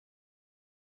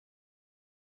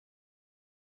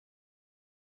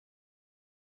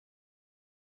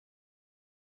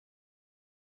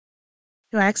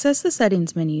To access the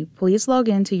settings menu, please log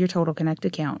in to your TotalConnect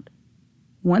account.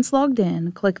 Once logged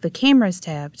in, click the Cameras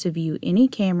tab to view any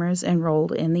cameras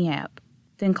enrolled in the app.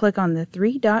 Then click on the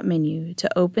three-dot menu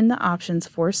to open the options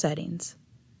for settings.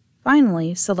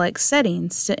 Finally, select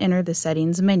Settings to enter the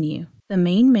Settings menu. The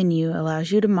main menu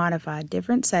allows you to modify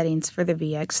different settings for the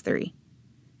VX3.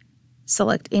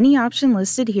 Select any option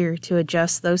listed here to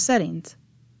adjust those settings.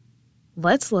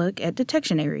 Let's look at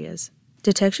detection areas.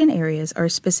 Detection areas are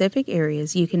specific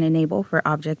areas you can enable for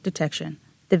object detection.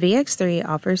 The VX3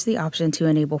 offers the option to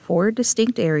enable 4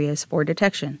 distinct areas for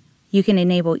detection. You can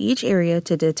enable each area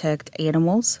to detect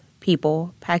animals,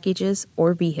 people, packages,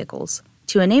 or vehicles.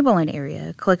 To enable an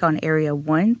area, click on Area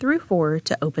 1 through 4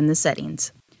 to open the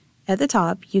settings. At the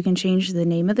top, you can change the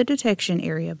name of the detection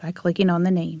area by clicking on the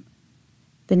name.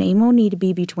 The name will need to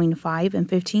be between 5 and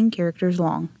 15 characters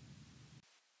long.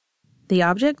 The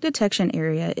object detection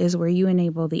area is where you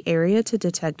enable the area to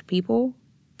detect people,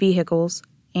 vehicles,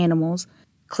 animals.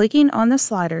 Clicking on the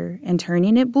slider and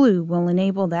turning it blue will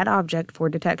enable that object for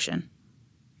detection.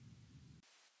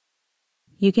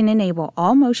 You can enable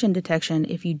all motion detection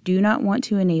if you do not want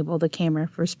to enable the camera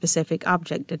for specific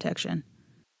object detection.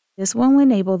 This will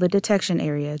enable the detection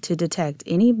area to detect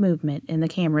any movement in the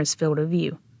camera's field of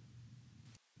view.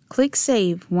 Click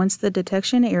Save once the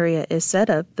detection area is set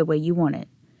up the way you want it.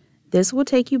 This will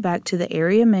take you back to the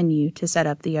area menu to set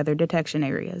up the other detection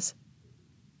areas.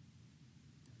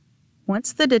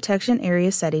 Once the detection area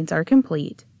settings are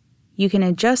complete, you can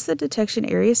adjust the detection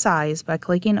area size by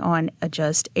clicking on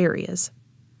Adjust Areas.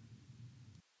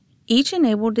 Each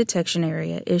enabled detection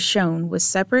area is shown with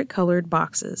separate colored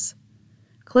boxes.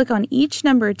 Click on each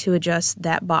number to adjust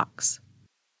that box.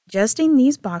 Adjusting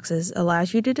these boxes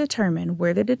allows you to determine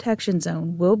where the detection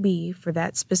zone will be for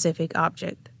that specific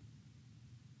object.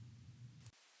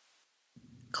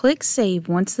 Click Save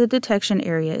once the detection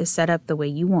area is set up the way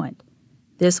you want.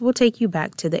 This will take you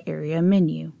back to the area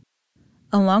menu.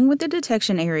 Along with the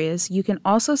detection areas, you can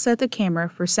also set the camera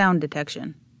for sound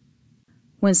detection.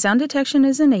 When sound detection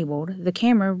is enabled, the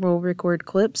camera will record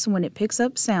clips when it picks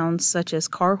up sounds such as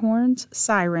car horns,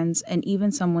 sirens, and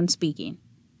even someone speaking.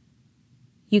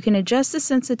 You can adjust the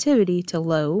sensitivity to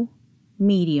low,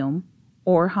 medium,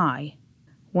 or high.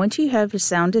 Once you have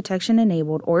sound detection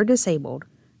enabled or disabled,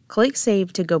 click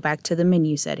Save to go back to the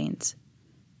menu settings.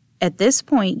 At this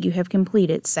point, you have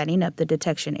completed setting up the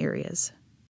detection areas.